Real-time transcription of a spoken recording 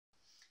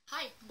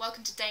Hi,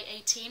 welcome to day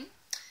 18.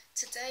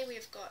 Today we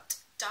have got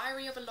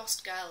Diary of a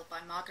Lost Girl by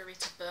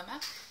Margarete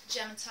Boehmer. The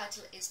German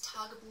title is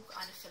Tagebuch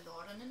einer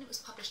Verlorenen and it was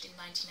published in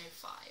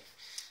 1905.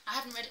 I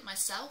haven't read it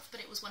myself,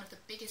 but it was one of the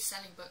biggest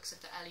selling books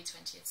of the early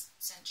 20th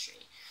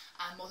century.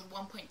 More than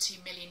 1.2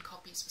 million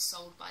copies were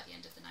sold by the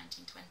end of the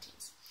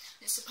 1920s.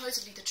 It's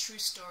supposedly the true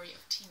story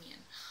of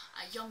Timian,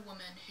 a young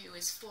woman who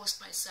is forced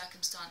by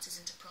circumstances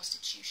into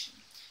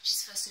prostitution.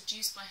 She's first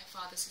seduced by her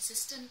father's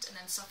assistant and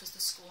then suffers the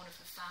scorn of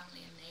her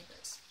family and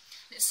neighbours.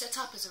 It's set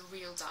up as a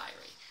real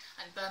diary,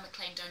 and Boehmer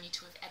claimed only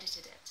to have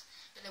edited it,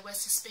 but there were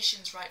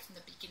suspicions right from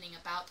the beginning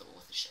about the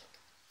authorship.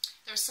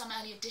 There are some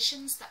early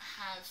editions that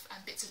have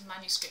bits of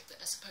manuscript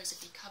that are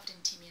supposedly covered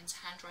in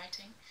Timian's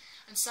handwriting,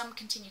 and some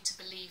continue to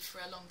believe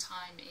for a long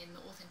time in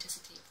the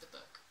authenticity of the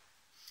book.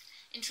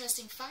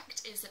 Interesting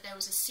fact is that there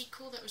was a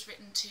sequel that was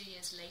written 2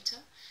 years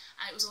later,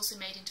 and it was also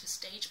made into a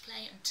stage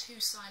play and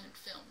 2 silent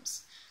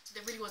films. So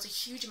there really was a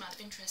huge amount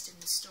of interest in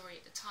this story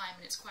at the time,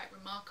 and it's quite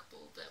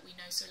remarkable that we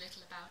know so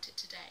little about it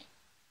today.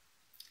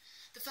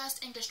 The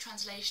first English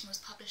translation was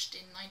published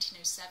in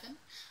 1907,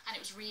 and it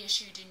was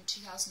reissued in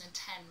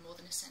 2010, more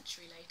than a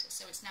century later,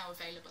 so it's now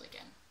available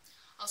again.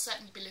 I'll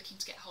certainly be looking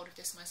to get hold of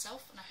this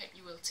myself, and I hope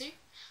you will too.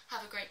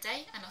 Have a great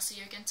day, and I'll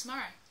see you again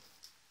tomorrow.